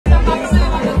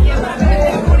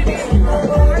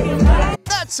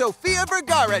That's Sofia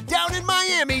Vergara down in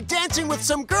Miami dancing with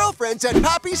some girlfriends at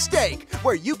Poppy Steak,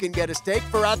 where you can get a steak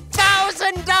for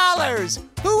 $1,000.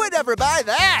 Who would ever buy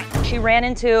that? She ran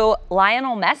into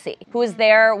Lionel Messi, who was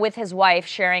there with his wife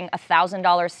sharing a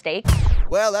 $1,000 steak.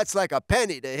 Well, that's like a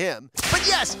penny to him. But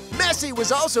yes, Messi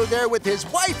was also there with his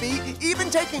wifey, even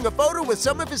taking a photo with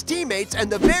some of his teammates and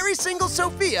the very single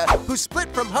Sofia, who split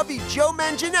from hubby Joe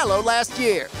Manganiello last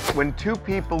year. When two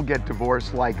people get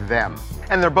divorced like them,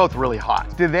 and they're both really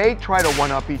hot, do they try to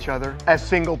one-up each other as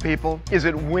single people? Is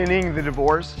it winning the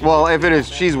divorce? Well, if it is,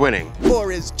 she's winning.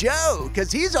 Or is Joe,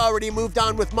 because he's already moved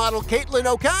on with model Caitlin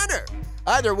O'Connor.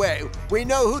 Either way, we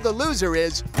know who the loser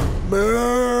is.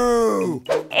 Moo!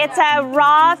 It's a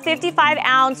raw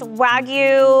 55-ounce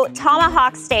Wagyu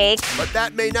tomahawk steak. But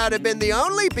that may not have been the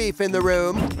only beef in the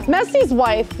room. Messi's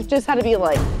wife just had to be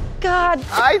like, God.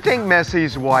 I think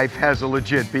Messi's wife has a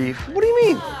legit beef. What do you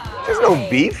mean? There's no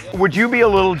beef. Would you be a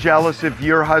little jealous if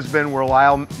your husband were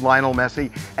Lionel Messi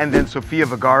and then Sofia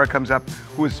Vergara comes up,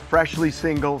 who is freshly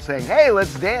single, saying, hey,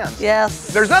 let's dance? Yes.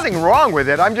 There's nothing wrong with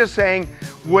it. I'm just saying,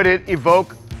 would it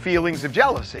evoke feelings of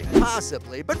jealousy?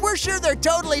 Possibly, but we're sure they're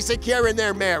totally secure in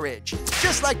their marriage.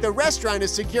 Just like the restaurant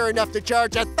is secure enough to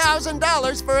charge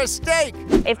 $1,000 for a steak.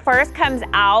 It first comes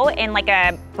out in like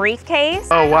a briefcase.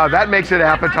 Oh, wow, that makes it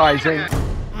appetizing.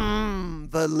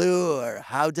 Velour,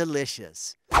 how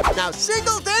delicious. Now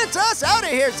single dance us out of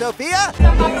here, Sofia.